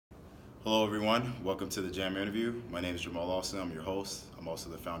Hello, everyone. Welcome to the Jam interview. My name is Jamal Lawson. I'm your host. I'm also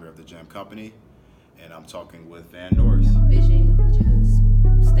the founder of the Jam Company, and I'm talking with Norris. Vision,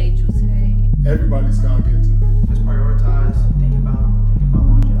 just stay true today. Everybody's God gifted. Just prioritize, think about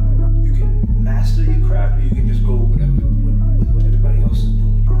longevity. You can master your craft, or you can just go with what everybody else is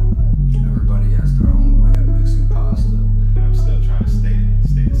doing. Everybody has their own way of mixing pasta. I'm still trying to stay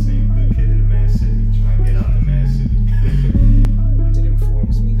the same good kid in the Man City, trying to get out the Man City. It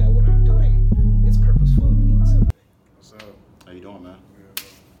informs me that what I'm doing is purposeful and means something. What's up? How you doing, man? Good,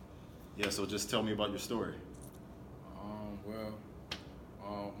 Yeah, so just tell me about your story.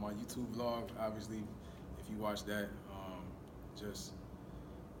 My YouTube vlog, obviously, if you watch that,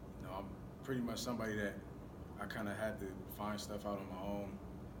 I'm pretty much somebody that I kind of had to find stuff out on my own.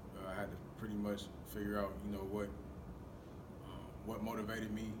 I had to pretty much figure out, what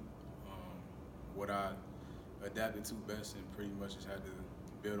motivated me, what I adapted to best, and pretty much just had to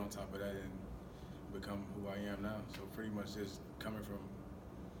build on top of that and become who I am now. So pretty much just coming from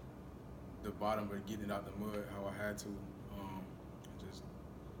the bottom, but getting it out the mud how I had to, and just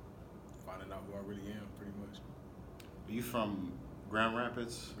finding out who I really am, pretty much. Are you from Grand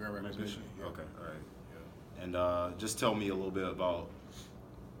Rapids? Grand Rapids, Michigan. Yeah. Okay, all right. Yeah. And just tell me a little bit about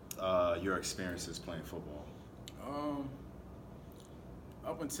your experiences playing football.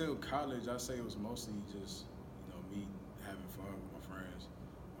 Up until college, I say it was mostly just, me having fun with my friends.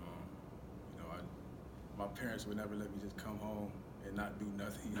 My parents would never let me just come home and not do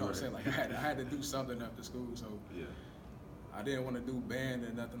nothing. You know what I'm saying? Like I had to do something after school, so Yeah. I didn't want to do band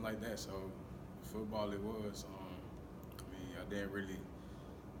and nothing like that. So football it was. I didn't really.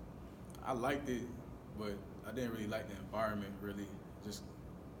 I liked it, but I didn't really like the environment. Really, just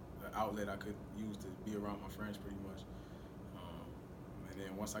the outlet I could use to be around my friends, pretty much. And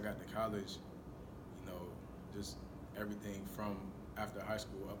then once I got to college, just everything from after high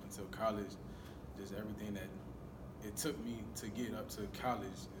school up until college, just everything that it took me to get up to college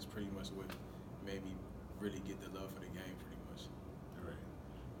is pretty much what made me really get the love for the game, pretty much. All right.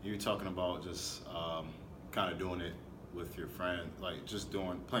 You were talking about just kind of doing it with your friend, like just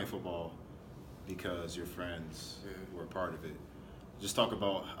playing football because your friends were a part of it. Just talk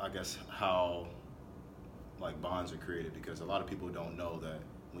about, I guess, how like bonds are created, because a lot of people don't know that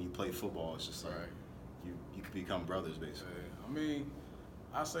when you play football, it's just like you can become brothers, basically.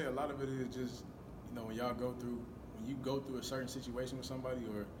 I say a lot of it is just, when you go through a certain situation with somebody,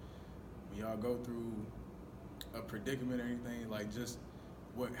 or when y'all go through a predicament or anything, like just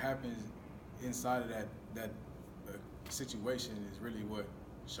what happens inside of that situation is really what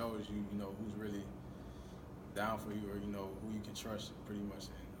shows you, who's really down for you, or who you can trust, pretty much.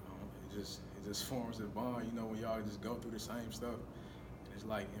 And it just forms a bond, when y'all just go through the same stuff. And it's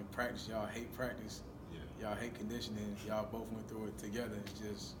like in practice, y'all hate practice, y'all hate conditioning, y'all both went through it together.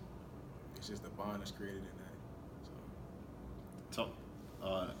 It's just the bond that's created in that.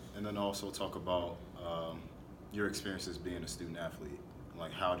 And then also talk about your experiences being a student athlete.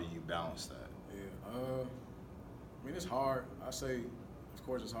 Like, how do you balance that? Yeah, it's hard. I say, of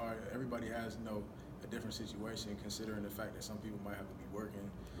course, it's hard. Everybody has, a different situation, considering the fact that some people might have to be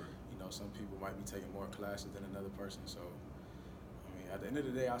working. Right. Some people might be taking more classes than another person. So, at the end of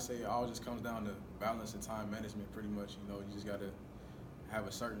the day, I say it all just comes down to balance and time management, pretty much. You just got to have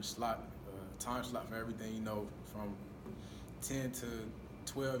a certain time slot for everything. From 10 to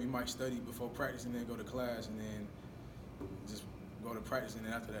 12, you might study before practice and then go to class, and then just go to practice, and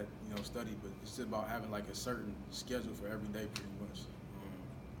then after that, study. But it's just about having like a certain schedule for every day, pretty much.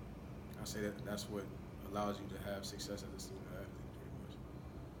 I say that's what allows you to have success as a student athlete, pretty much.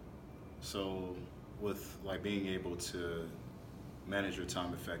 So with like being able to manage your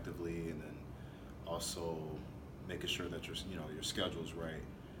time effectively, and then also making sure that your schedule's right.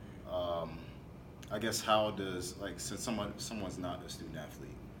 I guess how does, like, since someone's not a student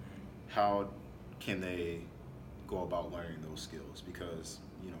athlete, how can they go about learning those skills? Because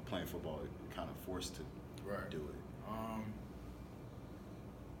playing football, you're kind of forced to do it.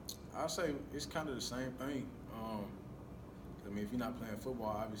 I'll say it's kind of the same thing. If you're not playing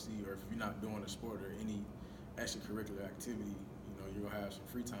football, obviously, or if you're not doing a sport or any extracurricular activity, you're gonna have some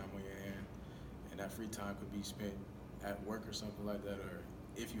free time on your hand, and that free time could be spent at work or something like that, or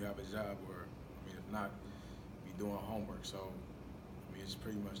if you have a job, or if not, be doing homework. So it's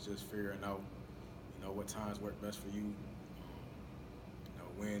pretty much just figuring out, what times work best for you.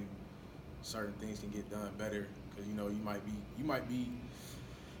 When certain things can get done better, because you might be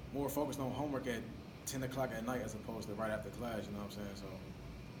more focused on homework at 10 o'clock at night as opposed to right after class. You know what I'm saying? So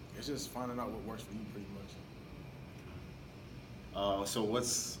it's just finding out what works for you, pretty much. So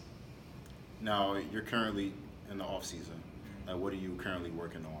now you're currently in the off season. What are you currently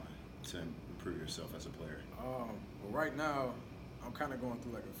working on? to improve yourself as a player? Well, right now, I'm kind of going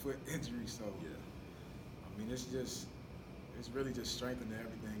through like a foot injury, so Yeah. I mean, it's really just strengthening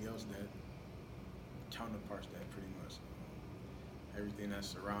everything else that counterparts that pretty much. Everything that's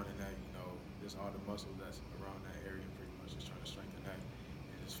surrounding that, just all the muscles that's around that area, pretty much just trying to strengthen that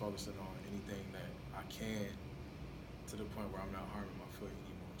and just focusing on anything that I can to the point where I'm not harming my foot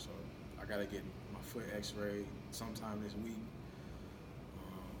anymore. So I gotta get my foot x-rayed sometime this week.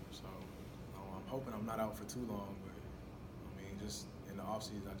 I'm hoping I'm not out for too long, but I mean, just in the off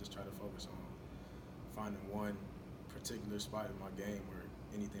season, I just try to focus on finding one particular spot in my game where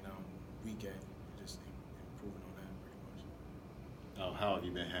anything I'm weak at, just improving on that pretty much. How have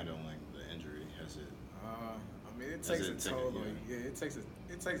you been handling the injury? Has it? I mean, it takes a toll on you. Yeah, it takes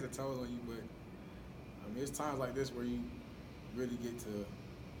a toll on you, but I mean, it's times like this where you really get to,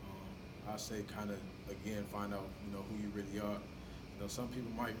 I say, kind of again find out, who you really are. Some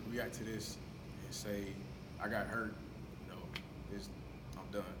people might react to this and say, "I got hurt,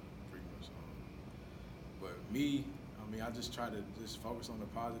 I'm done," pretty much. But me, I mean, I just try to just focus on the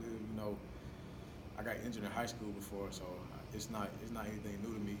positive. I got injured in high school before, so it's not anything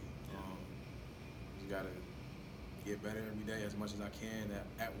new to me. Just gotta get better every day as much as I can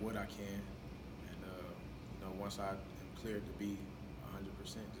at what I can, and once I am cleared to be 100%,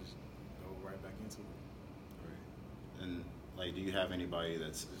 just go right back into it. Right. And like, do you have anybody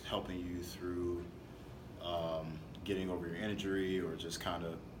that's helping you through getting over your injury, or just kind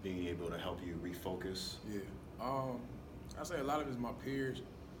of being able to help you refocus? Yeah. I say a lot of it is my peers.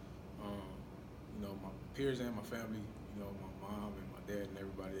 My peers and my family. My mom and my dad and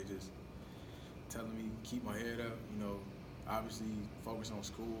everybody. They just telling me keep my head up. Obviously focus on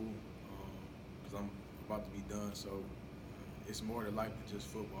school because I'm about to be done. So it's more to life than just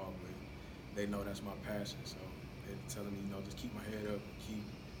football, but they know that's my passion. So they're telling me, just keep my head up, keep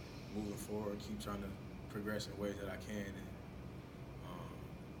moving forward, keep trying to progress in ways that I can. And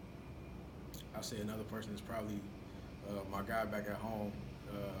I'll say another person is probably my guy back at home.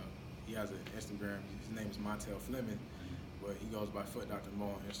 He has an Instagram. His name is Montel Fleming, but he goes by Foot Dr. Mo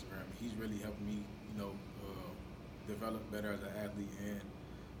on Instagram. He's really helping me, develop better as an athlete and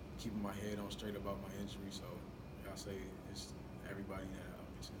keeping my head on straight about my injury. So I'll say it's everybody that I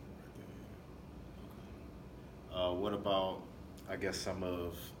mentioned right there. What about, I guess, some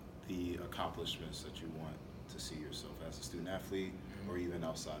of the accomplishments that you want to see yourself as a student athlete, or even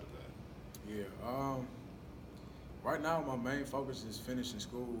outside of that? Yeah. Right now, my main focus is finishing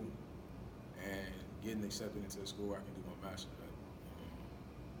school and getting accepted into a school where I can do my master's at.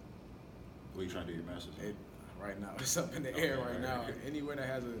 What are you trying to do your master's in? Right now, it's up in the air right now. Okay. Anywhere that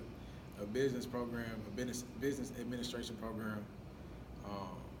has a business program, a business administration program,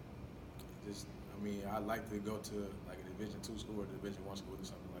 I'd like to go to like a Division II school or a Division I school or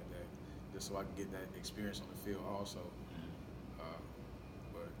something like that, just so I can get that experience on the field also.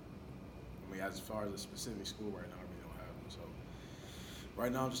 As far as a specific school right now, I really don't have one. So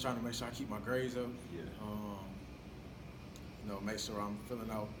right now, I'm just trying to make sure I keep my grades up. Yeah. Make sure I'm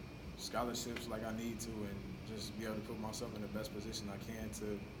filling out scholarships like I need to, and just be able to put myself in the best position I can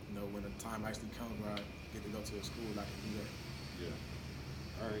to, when the time actually comes where I get to go to a school, I can do that. Yeah.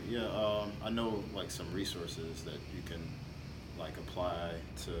 All right. Yeah. I know like some resources that you can like apply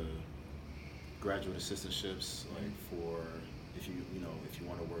to graduate assistantships, like for if you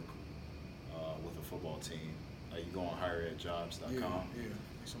want to work with a football team. You go on higheredjobs.com. Yeah.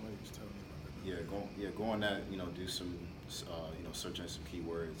 Somebody was telling me about that. Go on that. Do some, search in some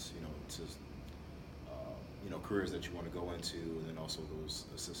keywords. To careers that you want to go into, and then also those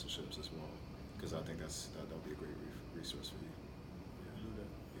assistantships as well. Because I think that'll be a great resource for you.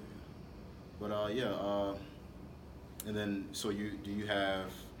 But and then so do you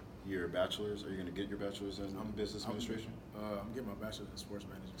have your bachelor's? Are you going to get your bachelor's in business administration? I'm getting my bachelor's in sports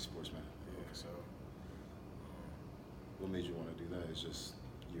management. Sports management. Yeah. So. What made you want to do that? It's just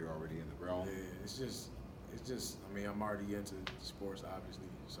you're already in the realm. Yeah. It's just. I'm already into sports, obviously.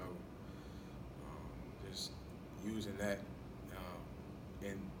 So. Just using that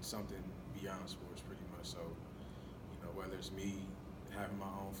in something beyond sports, pretty much. So. Whether it's me having my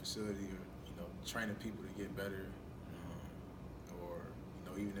own facility or training people to get better, or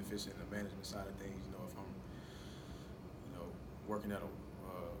even if it's in the management side of things, if I'm working at a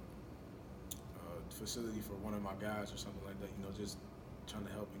facility for one of my guys or something like that, just trying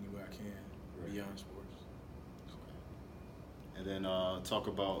to help any way I can beyond sports. Okay. And then talk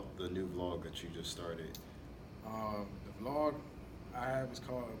about the new vlog that you just started. The vlog I have is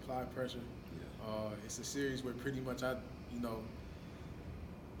called Applied Pressure. Yeah. It's a series where pretty much I,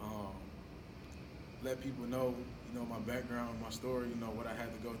 let people know, my background, my story, what I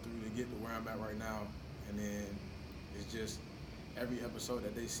had to go through to I'm at right now, and then it's just every episode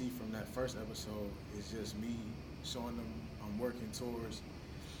that they see from that first episode is just me showing them I'm working towards,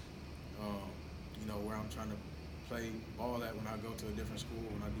 where I'm trying to play ball at when I go to a different school,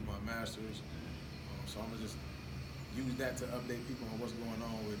 when I do my master's. So I'm gonna just use that to update people on what's going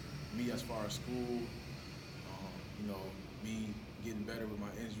on with me as far as school, me getting better with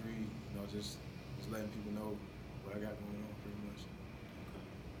my injury, just letting people know what I got going on pretty much.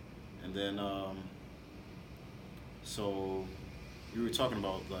 And then, so you were talking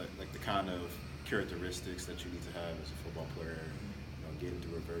about like the kind of characteristics that you need to have as a football player, getting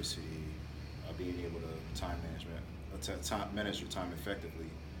through adversity, being able to manage your time effectively.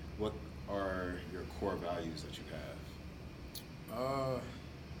 What are your core values that you have?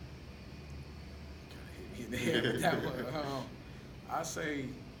 Hit the head with that one. I say,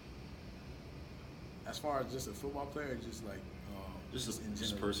 as far as just a football player, just like Just in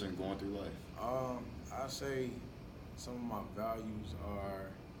this general. person going through life. I say some of my values are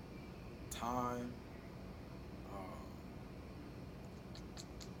time.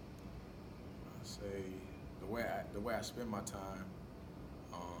 I say the way I spend my time.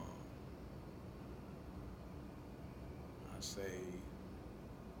 I say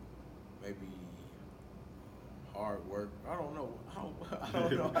maybe hard work. I don't know. I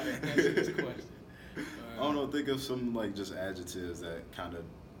don't know how to answer this question. I don't know. Think of some just adjectives that kind of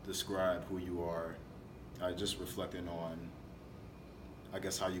describe who you are. Just reflecting on, I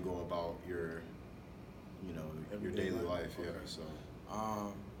guess, how you go about your Everyday daily life. life. Yeah. Okay. So.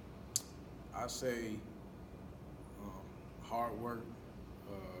 I say hard work,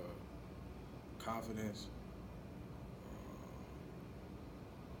 confidence,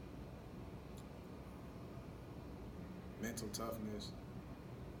 mental toughness,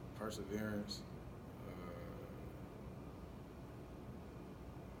 perseverance.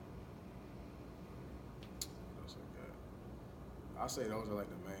 What else I got? I say those are like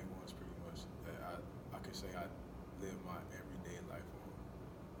the main ones, pretty much. That I could say I live my everyday life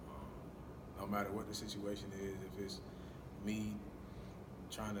on. No matter what the situation is, if it's me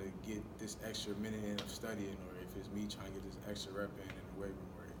trying to get this extra minute in of studying, or if it's me trying to get this extra rep in the weight room,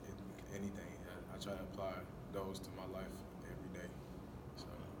 or anything, I try to apply those to my life every day. So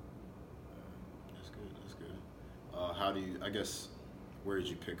That's good. That's good. How do you? I guess, where did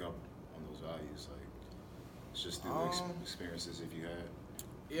you pick up on those values? Like, it's just through the experiences if you had.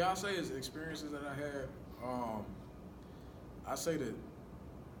 yeah, I say it's experiences that I had. I say that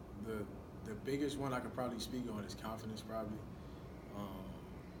the biggest one I could probably speak on is confidence, probably.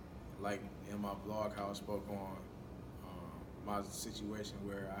 Like in my blog, how I spoke on my situation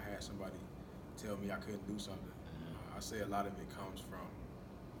where I had somebody tell me I couldn't do something. I say a lot of it comes from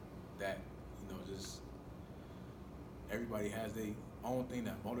that, just everybody has their own thing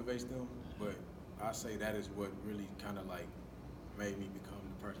that motivates them, but I say that is what really kind of like made me become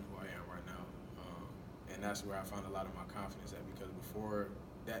the person who I am right now. And that's where I found a lot of my confidence at, because before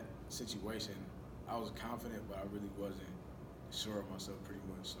that situation, I was confident, but I really wasn't sure of myself pretty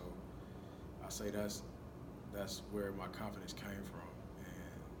much. So I say that's where my confidence came from,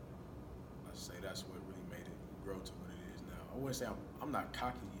 and I say that's what really made it grow to what it is now. I wouldn't say I'm not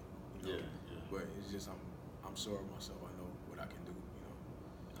cocky, Yeah. but it's just I'm sure of myself. I know what I can do,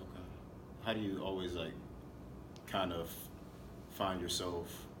 Okay. How do you always kind of find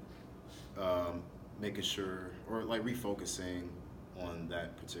yourself making sure, or refocusing on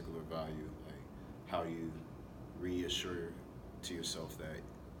that particular value? Like, how do you reassure to yourself that,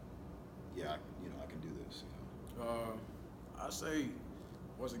 yeah, I can do this. I say,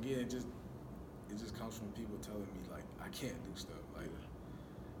 once again, it just comes from people telling me like I can't do stuff. Like,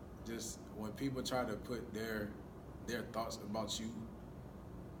 just when people try to put their thoughts about you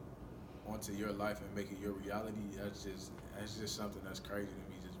onto your life and make it your reality, that's just something that's crazy to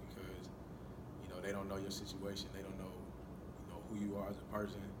me. Just because they don't know your situation, they don't know who you are as a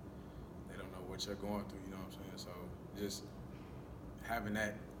person, they don't know what you're going through. You know what I'm saying? So just having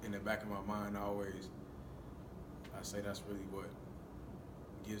that in the back of my mind always, I say that's really what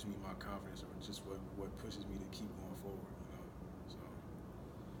gives me my confidence, or just what pushes me to keep going forward. So.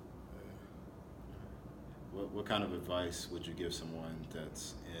 Yeah. What kind of advice would you give someone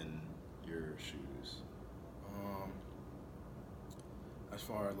that's in your shoes? As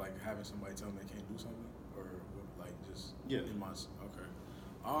far as having somebody tell me they can't do something, or just in my okay.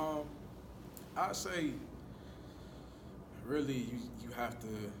 I'd say really you have to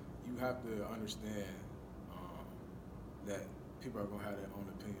understand that people are gonna have their own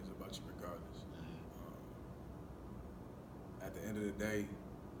opinions about you regardless. At the end of the day,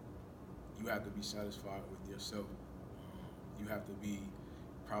 you have to be satisfied with yourself. You have to be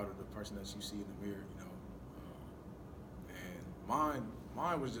proud of the person that you see in the mirror, you know. And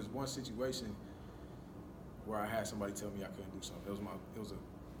mine was just one situation where I had somebody tell me I couldn't do something. It was a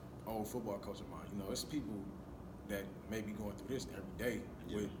old football coach of mine. You know, it's people that may be going through this every day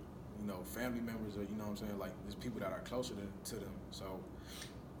with, you know, family members or, you know what I'm saying, like there's people that are closer to them. So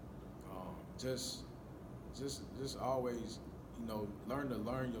just always, you know,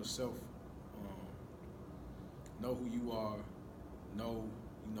 learn yourself, know who you are, know,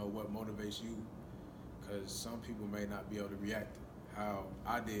 you know, what motivates you, because some people may not be able to react how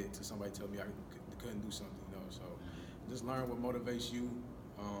I did to somebody tell me I couldn't do something, you know. So just learn what motivates you,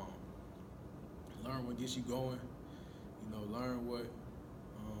 learn what gets you going, you know, learn what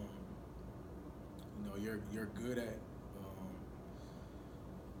you know you're good at.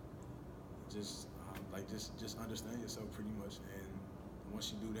 Just understand yourself pretty much, and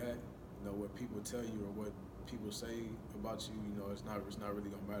once you do that, you know what people tell you or what people say about you, you know, it's not really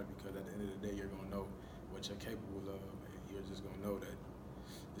gonna matter, because at the end of the day, you're gonna know what you're capable of, and you're just gonna know that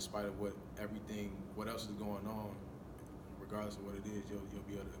despite of what else is going on, regardless of what it is, you'll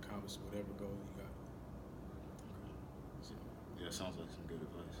be able to accomplish whatever goal you got. So. Yeah, sounds like some good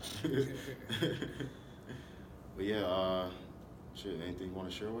advice. But yeah, shit, anything you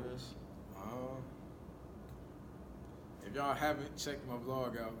want to share with us? If y'all haven't checked my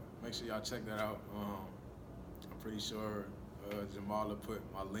vlog out, make sure y'all check that out. I'm pretty sure Jamala put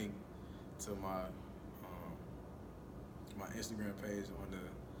my link to my my Instagram page on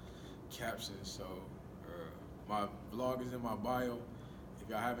the caption. So my vlog is in my bio. If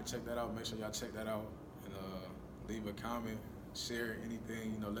y'all haven't checked that out, make sure y'all check that out, and leave a comment, share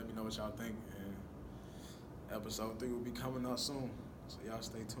anything. You know, let me know what y'all think. And episode 3 will be coming out soon, so y'all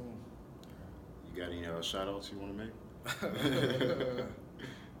stay tuned. You got any shout outs you want to make?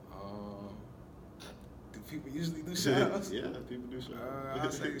 Do people usually do shout outs? Yeah, people do shout outs.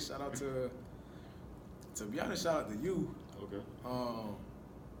 I'll say shout out to be honest, shout out to you. Okay.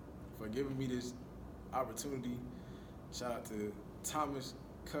 For giving me this opportunity. Shout out to Thomas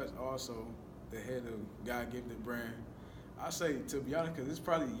Cuts, also the head of God Gifted Brand. I say, to be honest, because it's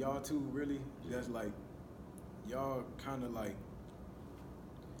probably y'all two really, that's like, y'all kind of like,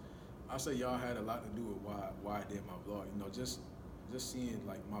 I say y'all had a lot to do with why I did my vlog. You know, just seeing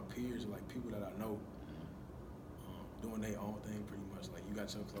like my peers, like people that I know, doing their own thing pretty much. Like you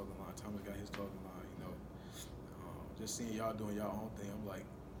got your clothing line, Thomas got his clothing line. You know, just seeing y'all doing y'all own thing. I'm like,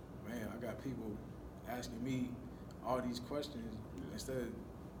 man, I got people asking me all these questions instead of,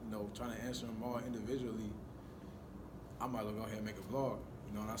 you know, trying to answer them all individually. I might as well go ahead and make a vlog.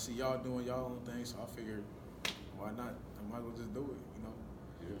 You know, and I see y'all doing y'all own thing, so I figured, why not? I might as well just do it. You know.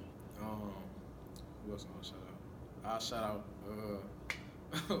 Yeah. Who else I want to shout out? I'll shout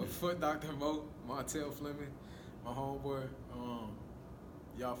out Foot Dr. Mo, Montel Fleming, my homeboy.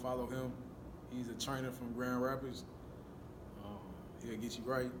 Y'all follow him. He's a trainer from Grand Rapids. He'll get you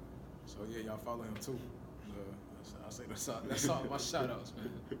right. So yeah, y'all follow him too. I say that's all my shout outs,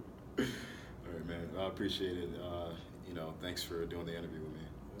 man. All right, man. I appreciate it. You know, thanks for doing the interview with me.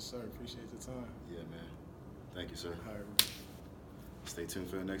 Yes, sir. Appreciate the time. Yeah, man. Thank you, sir. All right. Stay tuned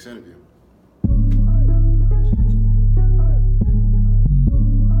for the next interview.